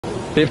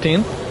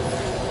15?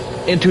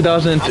 In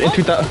 2000, in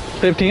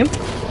 2015?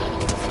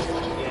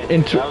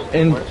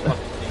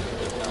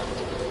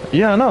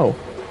 Yeah, I know.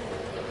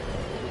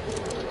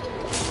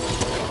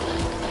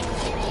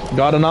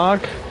 Got a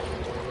knock.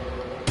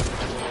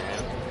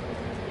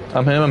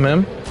 I'm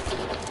him.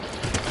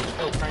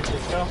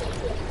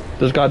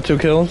 Just got 2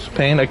 kills.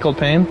 Pain, I killed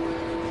Pain.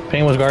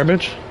 Pain was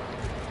garbage.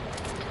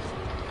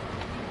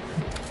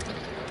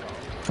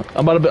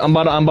 I'm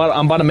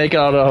about to make it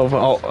out of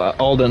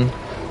Alden.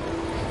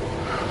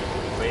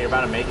 Wait, you're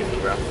about to make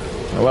it, bro.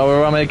 Well, we're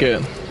about to make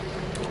it.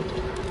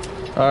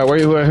 Alright, where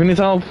you? Who needs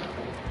help?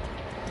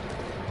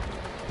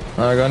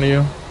 Alright, going to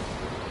you.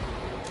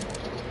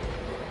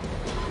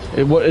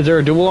 What is there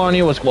a duel on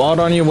you? A squad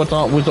on you? What's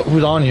on?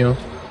 Who's on you?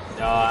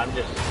 No, I'm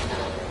just.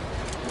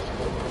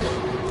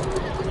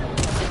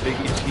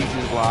 Biggie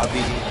Cheese's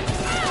lobby.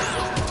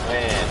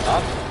 Man,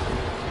 up.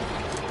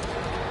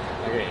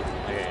 Okay,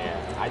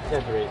 yeah. I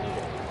said to raise you.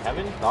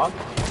 Kevin, dog.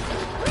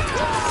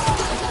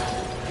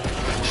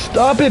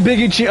 Stop it,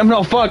 Biggie Cheese. I'm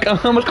no fuck. I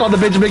almost called the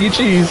bitch Biggie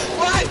Cheese.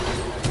 What?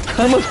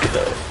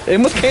 It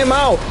almost came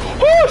out.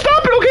 Oh,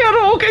 stop it. Okay,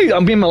 okay.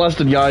 I'm being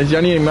molested, guys.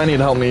 I need to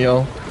help me,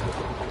 yo.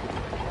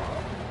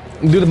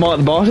 Dude, the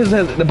boss is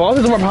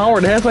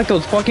overpowered. It has like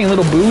those fucking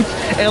little boots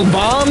and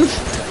bombs.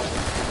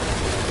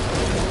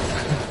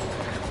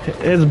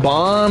 It's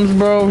bombs,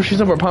 bro. She's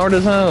overpowered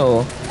as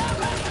hell.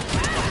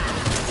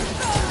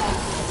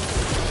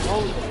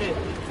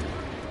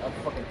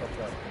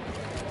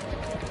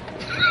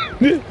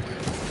 I think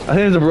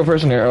there's a real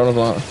person here. I don't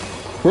know.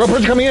 Real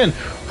person coming in.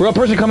 Real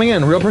person coming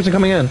in. Real person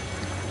coming in.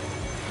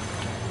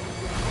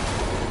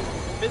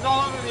 Fizz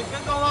all over me.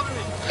 Fizz all over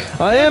me.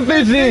 I am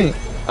fizzing.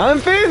 I'm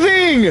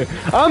fizzing.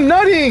 I'm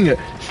nutting.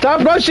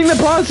 Stop rushing the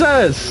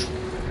process.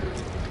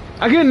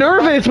 I get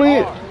nervous when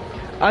you...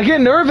 I get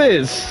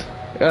nervous.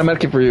 I got a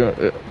medkit for you.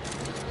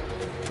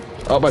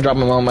 Oh, I dropped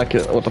my mom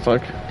medkit. What the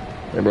fuck?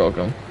 You're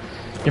welcome.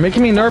 You're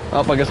making me nervous.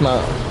 Oh, I guess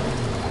not.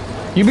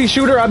 You be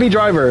shooter, I be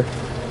driver.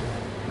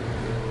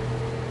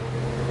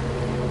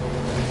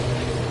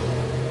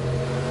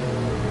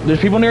 There's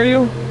people near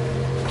you?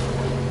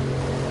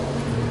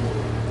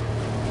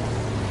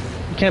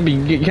 You can't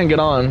get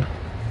on.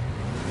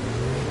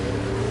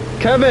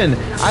 Kevin,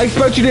 I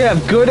expect you to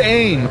have good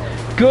aim.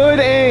 Good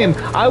aim.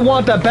 I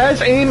want the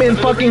best aim in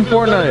fucking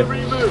Fortnite.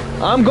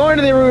 I'm going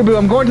to the reboot.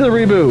 I'm going to the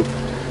reboot.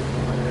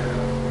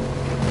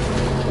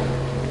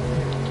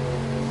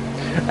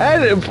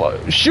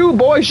 And shoot,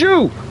 boy,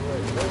 shoot.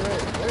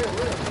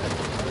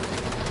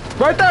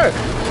 Right there.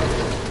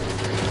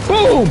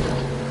 Boom.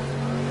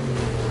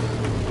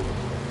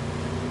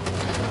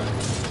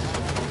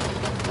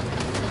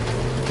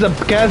 It's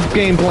a gas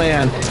game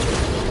plan.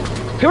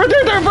 Hey, right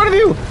there, in front of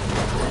you.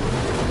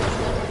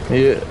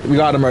 Yeah, we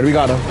got him, right? We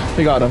got him.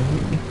 We got him.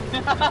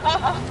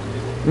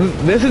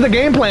 This is the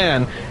game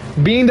plan.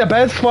 Being the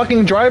best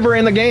fucking driver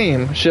in the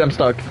game. Shit, I'm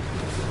stuck.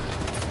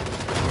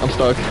 I'm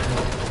stuck.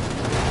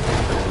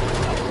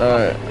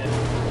 Alright.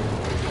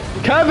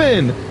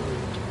 Kevin!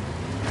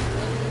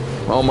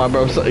 Oh my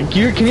bro. Can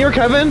you hear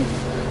Kevin?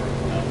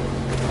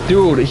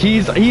 Dude,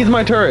 he's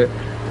my turret.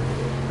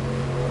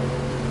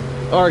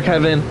 Alright,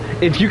 Kevin.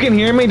 If you can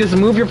hear me, just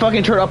move your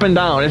fucking turret up and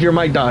down if your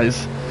mic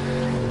dies.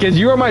 Cause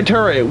you are my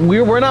turret.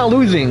 We're not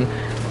losing.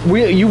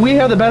 We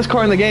have the best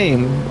car in the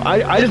game.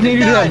 I just need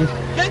you to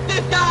have. Get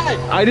this guy!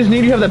 I just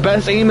need you to have the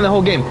best aim in the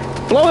whole game.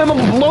 Blow him up!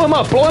 Blow him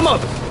up! Blow him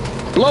up!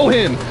 Blow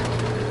him!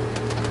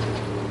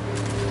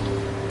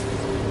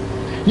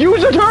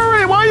 Use the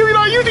turret! Why are you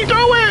not using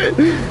turret?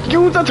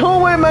 Use the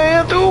turret,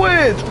 man! Do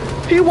it!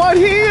 He went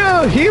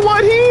here! He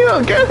went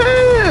here! Get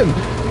him!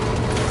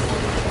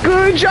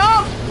 Good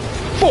job!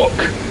 Fuck!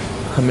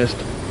 I missed.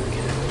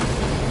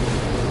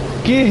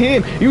 Get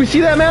him! You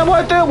see that man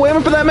right there? We're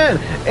aiming for that man!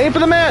 Aim for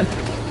the man!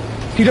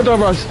 He jumped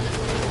over us.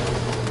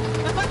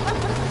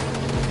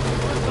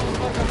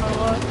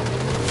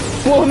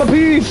 Blow him a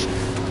piece!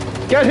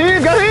 Get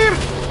him! Get him!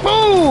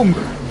 Boom!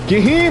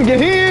 Get him! Get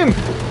him!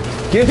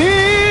 Get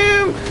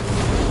him!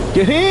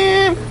 Get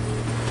him!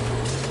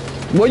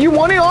 What you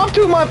wanting off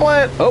to, my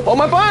friend? Oh,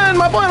 my friend!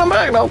 My friend, I'm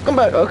back! No, come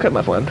back. Okay,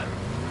 my friend.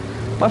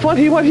 My friend,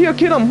 he went here,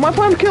 kill him. My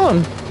friend, kill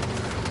him.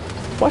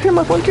 Why can't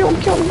my friend kill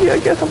him? Kill him. Yeah, I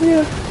guess I'm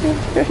here.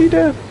 Yeah, he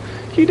dead.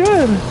 He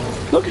dead.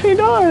 Look, he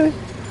died.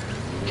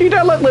 He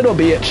died like little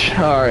bitch.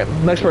 Alright,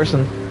 next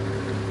person.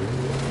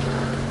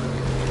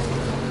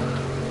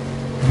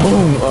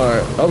 Boom.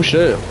 Alright. Oh,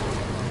 shit.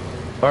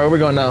 Alright, where we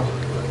going now?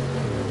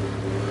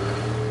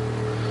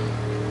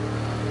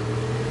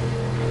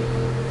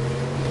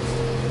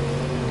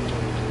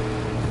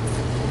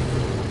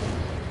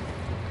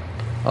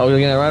 Oh, we're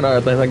getting it right?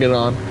 Alright, thanks, I get it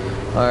on.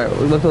 Alright,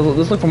 let's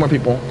look for more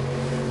people.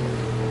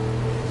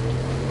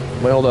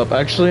 Wait, hold up.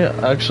 Actually,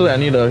 I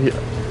need to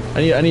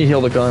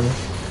heal the gun.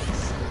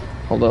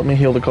 Hold up, let me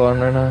heal the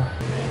gun right now.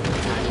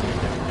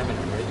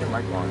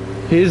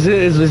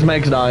 His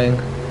mech's dying.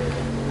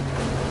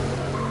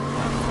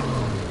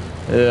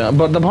 Yeah,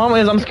 but the problem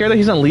is I'm scared that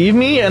he's gonna leave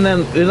me and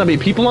then there's gonna be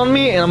people on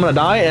me and I'm gonna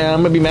die and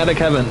I'm gonna be mad at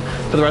Kevin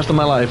for the rest of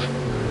my life.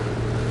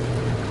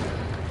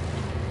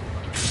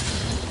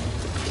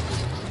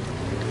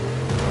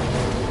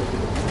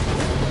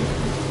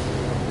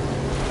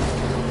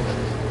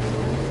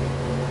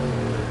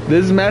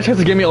 This match has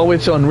to get me all the way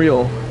to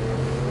Unreal.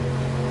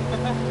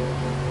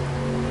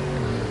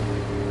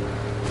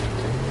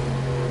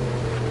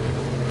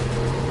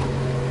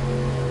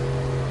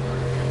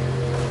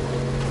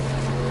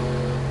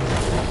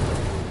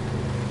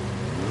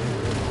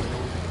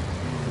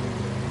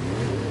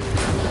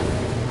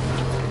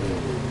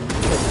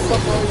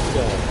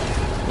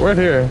 Right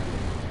here.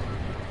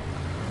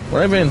 We're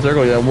not even in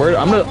circle yet.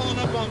 I'm gonna.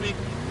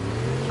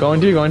 Going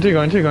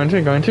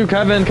to.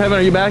 Kevin,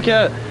 are you back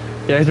yet?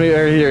 Yeah, he's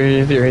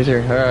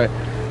here. Alright.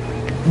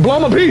 Blow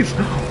him a piece!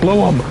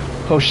 Blow him!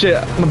 Oh shit,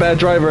 I'm a bad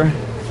driver.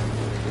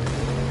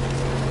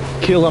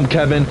 Kill him,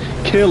 Kevin.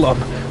 Kill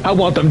him. I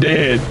want them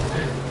dead.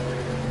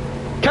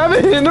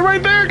 Kevin, they're right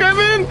there,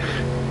 Kevin!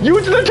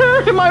 Use the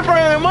turret, my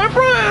friend!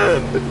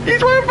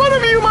 He's right in front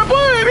of you, my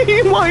friend!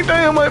 He's right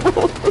there, my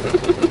friend!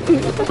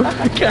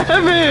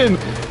 Kevin!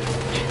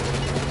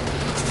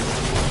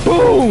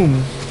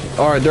 Boom!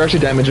 Alright, they're actually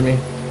damaging me.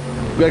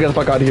 We gotta get the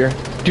fuck out of here.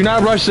 Do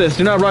not rush this.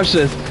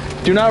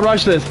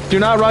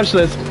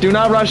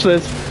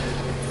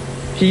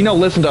 He,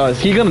 listen to us.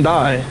 He gonna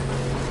die.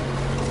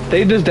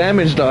 They just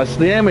damaged us.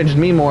 They damaged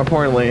me more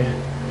importantly.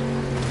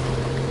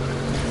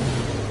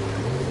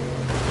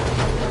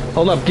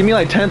 Hold up. Give me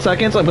like 10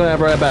 seconds. I'm gonna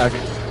be right back.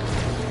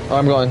 Oh,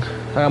 I'm going.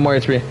 I got more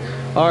HP.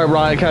 Alright,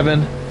 Ryan,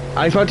 Kevin.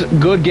 I expect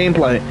good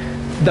gameplay.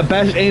 The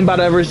best aimbot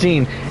I've ever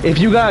seen. If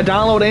you gotta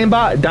download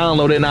aimbot,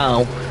 download it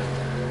now.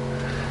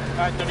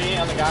 Alright, to me,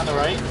 on the guy on the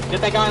right.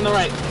 Get that guy on the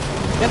right.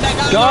 Get that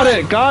guy on the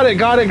right.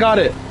 Got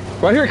it.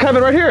 Right here,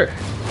 Kevin, right here.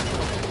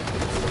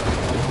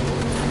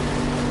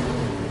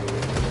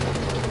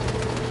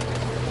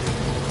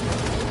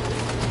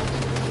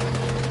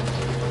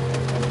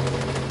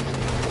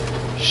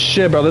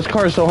 Shit, bro, this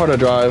car is so hard to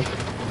drive.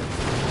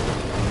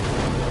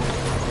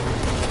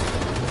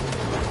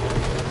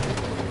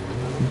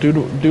 Dude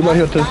right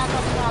here to...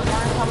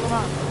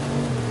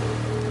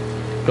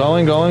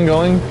 Going.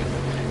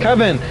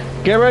 Kevin,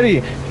 get ready.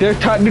 They're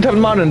new type of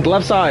mountain,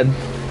 left side.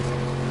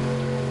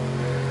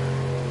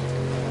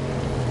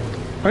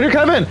 Right here,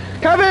 Kevin.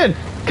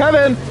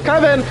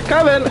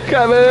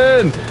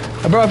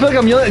 Bro, I feel like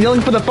I'm yelling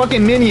for the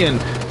fucking minion.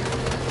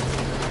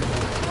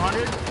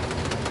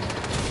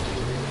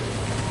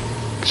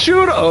 100.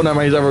 Shoot! Oh, never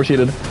mind, he's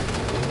overheated.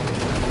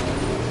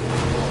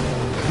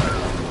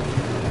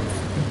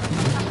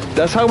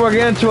 That's how we're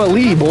getting to a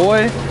lead,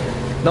 boy.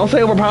 Don't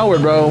say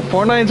overpowered, bro.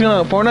 Fortnite's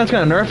gonna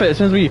nerf it as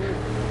soon as we...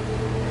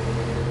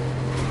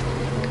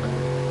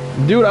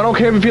 Dude, I don't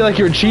care if you feel like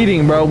you're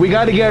cheating, bro. We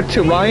gotta get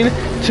to Ryan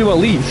to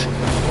elite.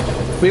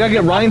 We gotta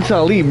get Ryan to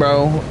elite,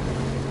 bro.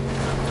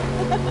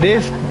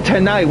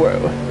 Tonight,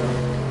 bro.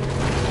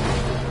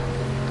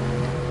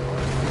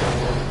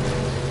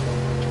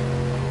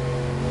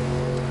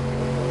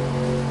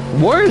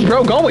 Where is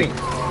bro going?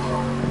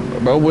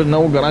 Bro, we're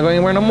not going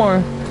anywhere no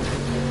more.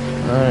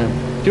 Alright.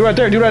 Dude right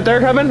there,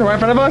 Kevin, right in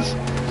front of us.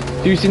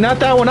 Do you see? Not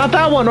that one,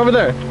 over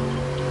there.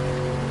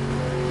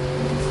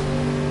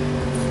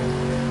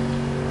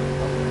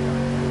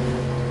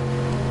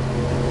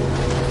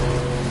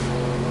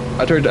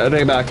 I take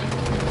it back.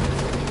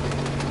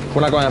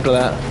 We're not going after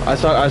that. I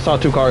saw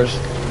two cars.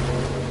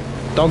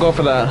 Don't go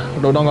for that.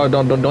 Don't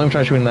even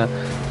try shooting that.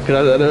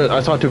 Cause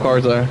I saw two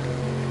cars there.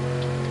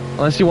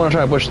 Unless you want to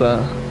try to push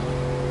that.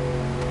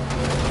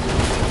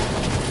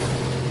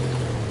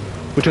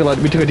 We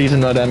took a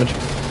decent amount of damage.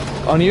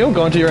 On you?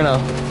 Going to you right now.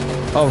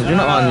 Oh, you're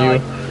not on you.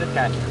 This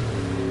guy.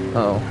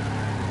 Oh.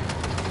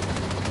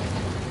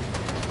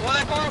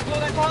 Blow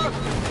that car!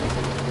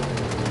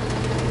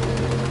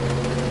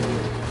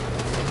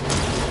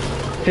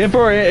 Hit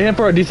him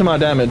for a decent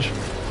amount of damage.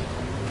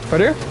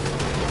 Right here?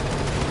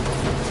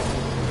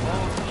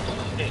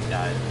 Oh, shit,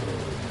 guys.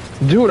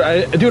 Dude,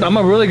 I'm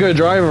a really good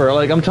driver.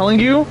 Like, I'm telling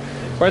you.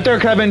 Right there,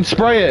 Kevin,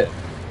 spray it.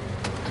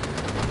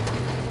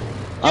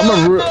 I'm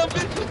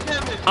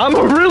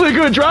a really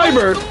good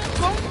driver.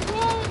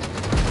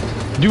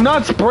 Do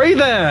not spray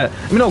that.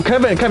 I mean, no,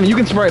 Kevin, you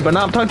can spray it, but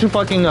not talk to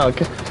fucking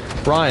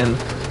Ryan.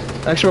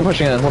 Actually, we're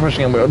pushing in.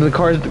 The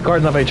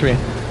car's not HP.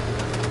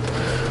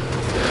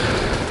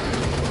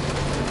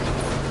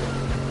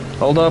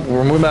 Hold up,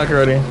 we're moving back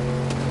already.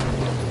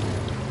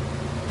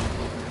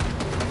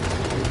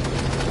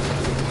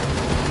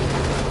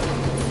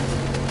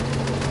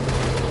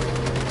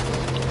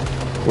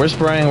 We're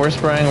spraying.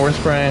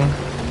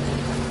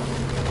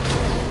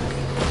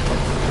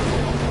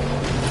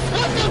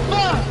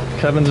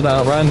 Kevin's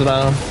down, Ryan's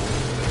down.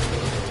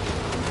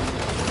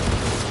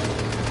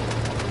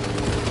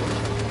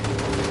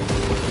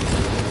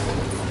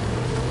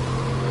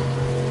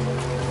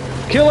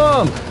 Kill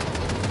him!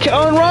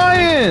 Kill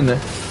Ryan!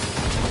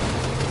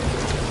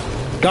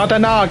 Got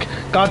that knock!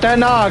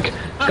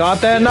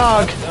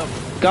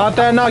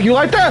 You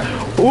like that?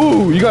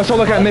 Ooh, you got so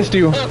lucky I missed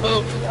you.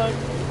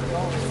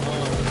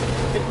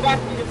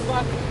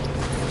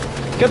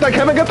 Get that,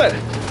 Kevin, get that!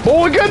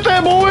 Boy, get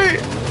that, boy!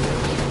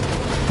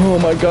 Oh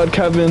my god,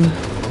 Kevin.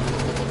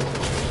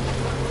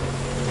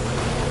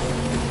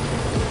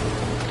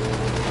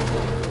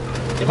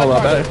 Hold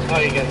up. Oh,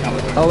 you get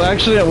it. Oh,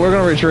 actually, we're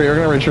gonna retreat. We're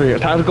gonna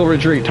retreat. Tactical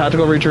retreat.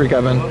 Tactical retreat,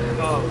 Kevin.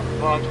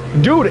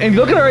 Dude, and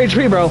look at our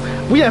HP, bro.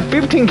 We have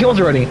 15 kills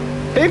already.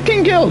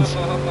 15 kills.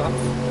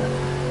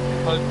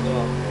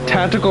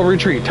 Tactical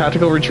retreat.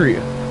 Tactical retreat.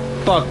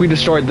 Fuck, we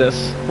destroyed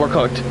this. We're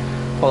cooked.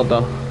 Hold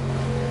up, though.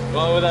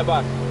 Go with that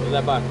box. With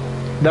that box.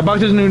 That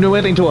box doesn't do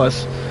anything to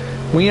us.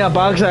 We need a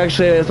box that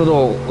actually has a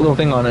little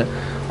thing on it.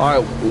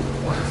 All right.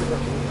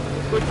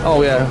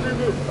 Oh yeah.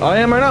 I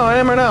am right now. I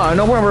am right now. I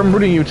know where I'm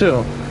rooting you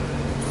too.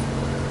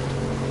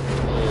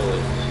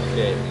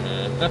 Shit,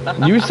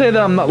 man. You say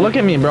that I'm not. Look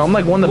at me, bro. I'm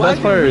like one of the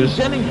best players.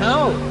 Why are you regening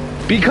health?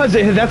 Because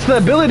that's the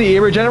ability. It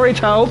regenerates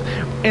health,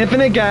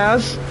 infinite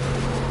gas.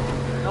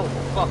 No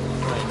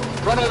fucking way.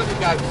 Run over these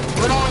guys.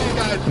 Run over these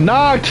guys.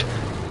 Knocked.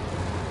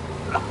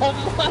 Oh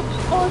my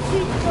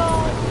fucking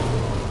god.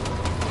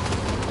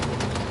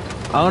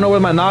 I don't know where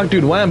my knock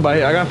dude went,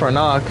 but I got for a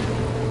knock.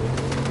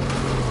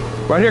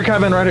 Right here,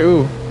 Kevin. Right here.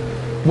 Ooh.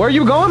 Where are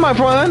you going, my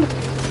friend?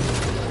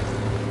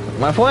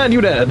 My friend, you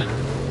dead.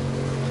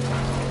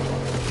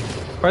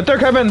 Right there,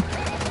 Kevin.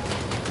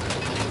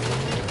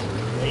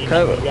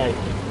 Kevin. You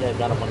guys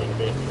got him on his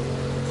face.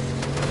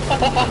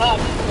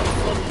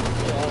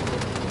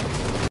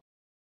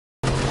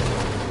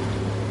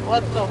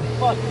 What the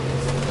fuck?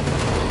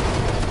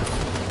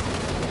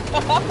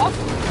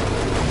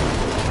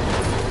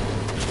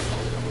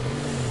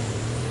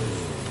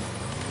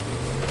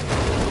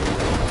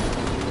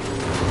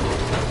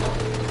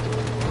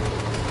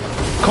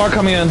 Car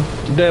coming in.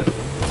 Dip.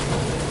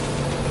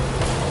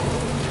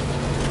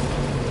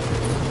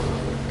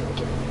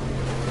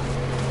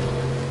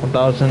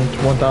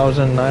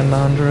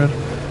 $1,900,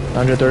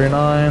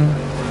 939.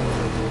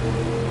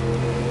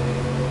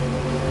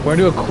 We're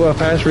gonna do a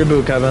fast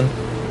reboot, Kevin.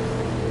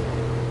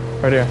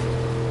 Right here.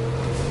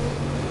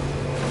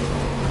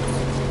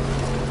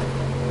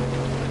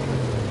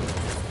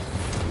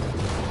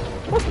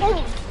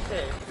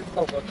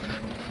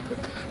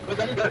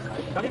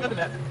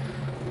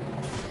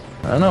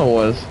 I know it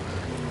was.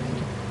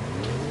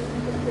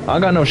 I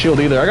got no shield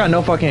either. I got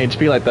no fucking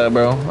HP like that,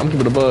 bro. I'm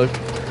keeping a book.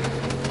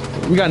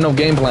 We got no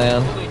game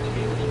plan.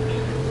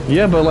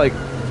 Yeah, but like,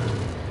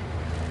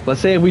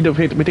 let's say if we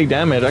take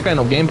damage, I got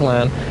no game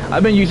plan.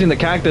 I've been using the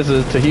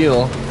cactuses to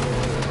heal.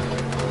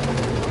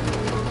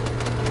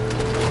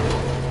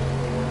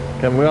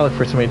 Kevin, we gotta look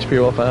for some HP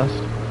real fast.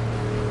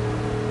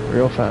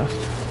 Real fast.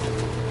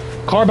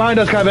 Car behind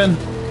us, Kevin!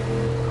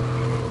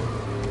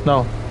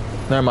 No.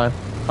 Never mind.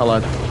 I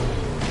lied.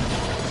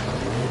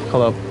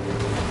 Hold up.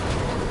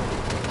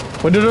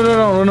 Wait,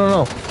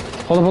 no.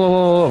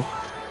 Hold up.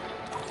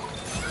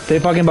 They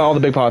fucking bought all the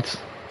big pots.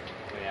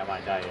 Yeah, I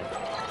might die here.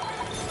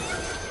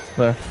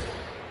 There.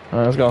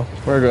 Alright, let's go.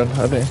 We're good,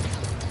 I think.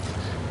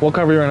 We'll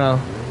cover you right now.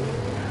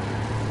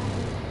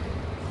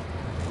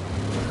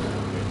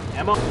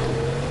 Ammo?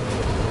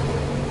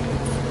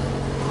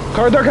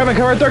 Car right there, Kevin!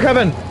 Car right there,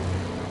 Kevin!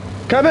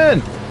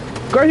 Kevin!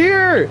 Right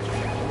here!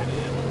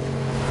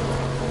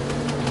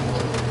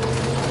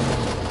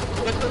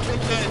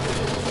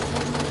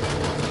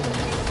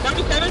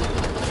 Kevin?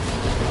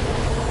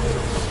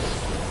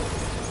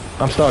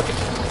 I'm stuck.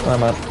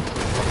 I'm out.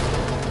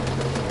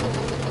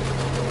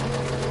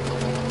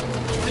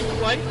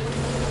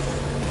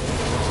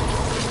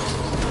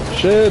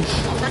 Shit!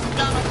 I'll break you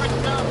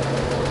down.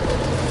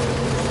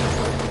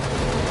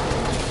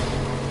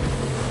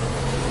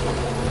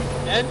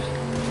 And?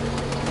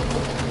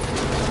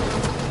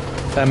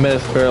 I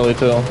missed barely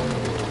too.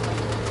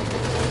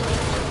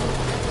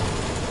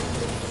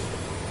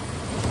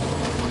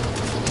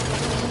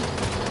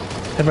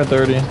 Hit for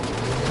 30.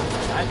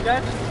 Nice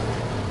guy?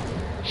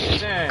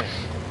 Dang.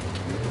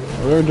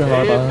 We're doing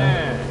all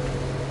that.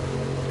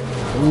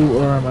 Ooh,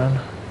 alright, man.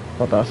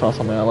 Thought I saw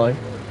something I like.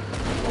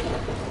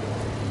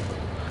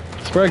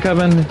 Spread,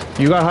 Kevin.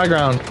 You got high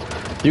ground.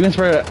 You can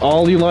spread it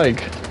all you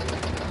like.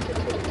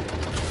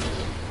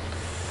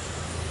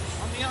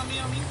 On me.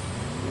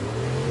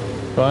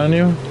 Go on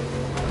you.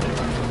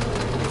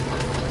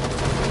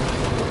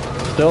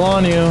 Still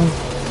on you.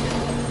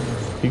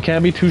 You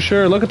can't be too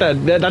sure. Look at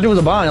that. That dude was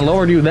a bot and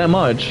lowered you that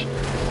much.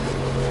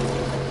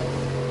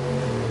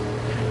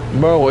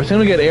 Bro, as soon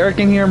as we get Eric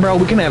in here, bro,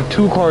 we can have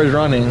 2 cars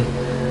running.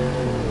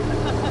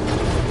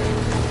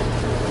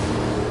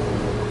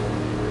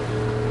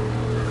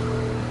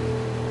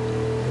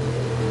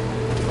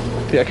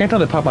 Dude, I can't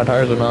tell if they pop my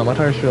tires or not. My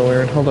tires feel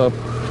weird. Hold up.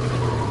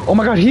 Oh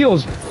my god,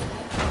 heals! I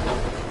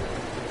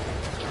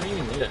don't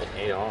even need an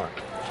AR.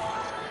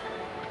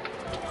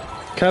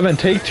 Kevin,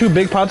 take 2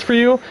 big pots for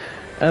you,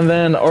 and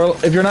then, or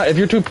if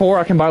you're too poor,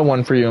 I can buy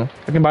one for you.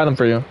 I can buy them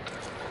for you.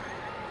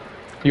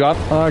 You up?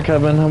 Alright,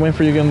 Kevin, I'm waiting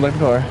for you to get in the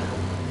car.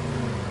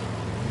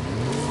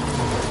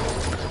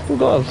 Ooh,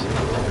 gloves.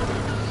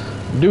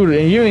 Dude,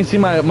 and you ain't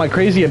seen my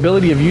crazy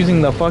ability of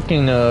using the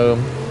fucking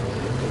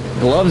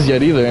gloves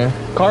yet either.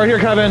 Car here,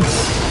 Kevin.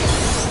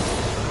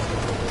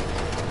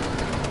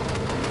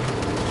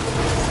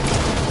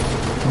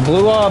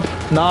 Blew up,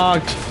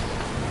 knocked.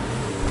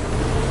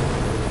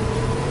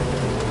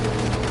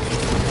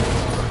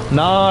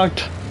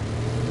 Knocked.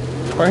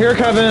 Right here,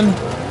 Kevin.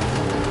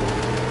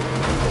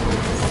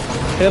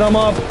 Hit them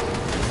up.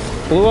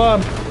 Blew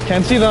up.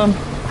 Can't see them.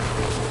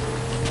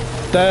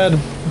 Dead.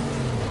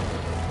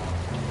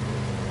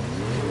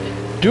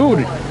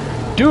 Dude,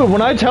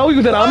 when I tell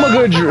you that I'm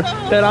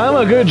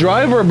a good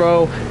driver,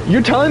 bro,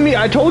 you're telling me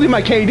I told you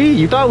my KD.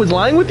 You thought I was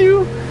lying with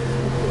you?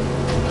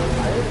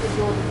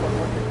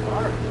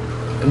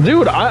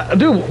 Dude,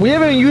 we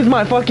haven't used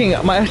my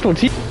actual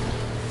T.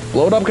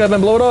 Blow it up, Kevin,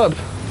 blow it up.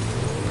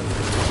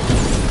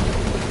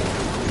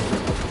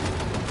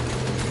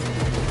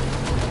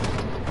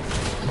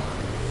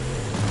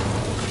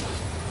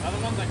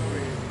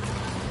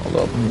 Hold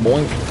up,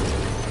 boink.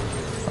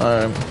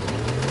 Alright.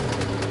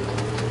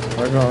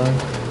 We're going.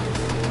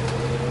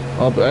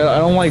 Oh, but I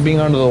don't like being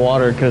under the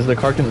water because the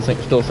car can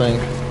still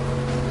sink.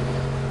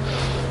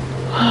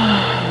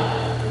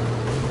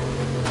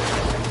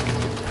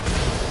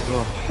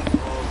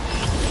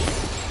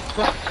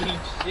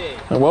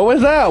 What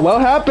was that?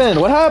 What happened?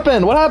 What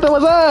happened? What happened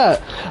was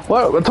that?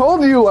 What? I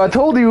told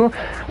you.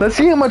 Let's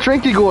see how much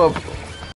rank you go up.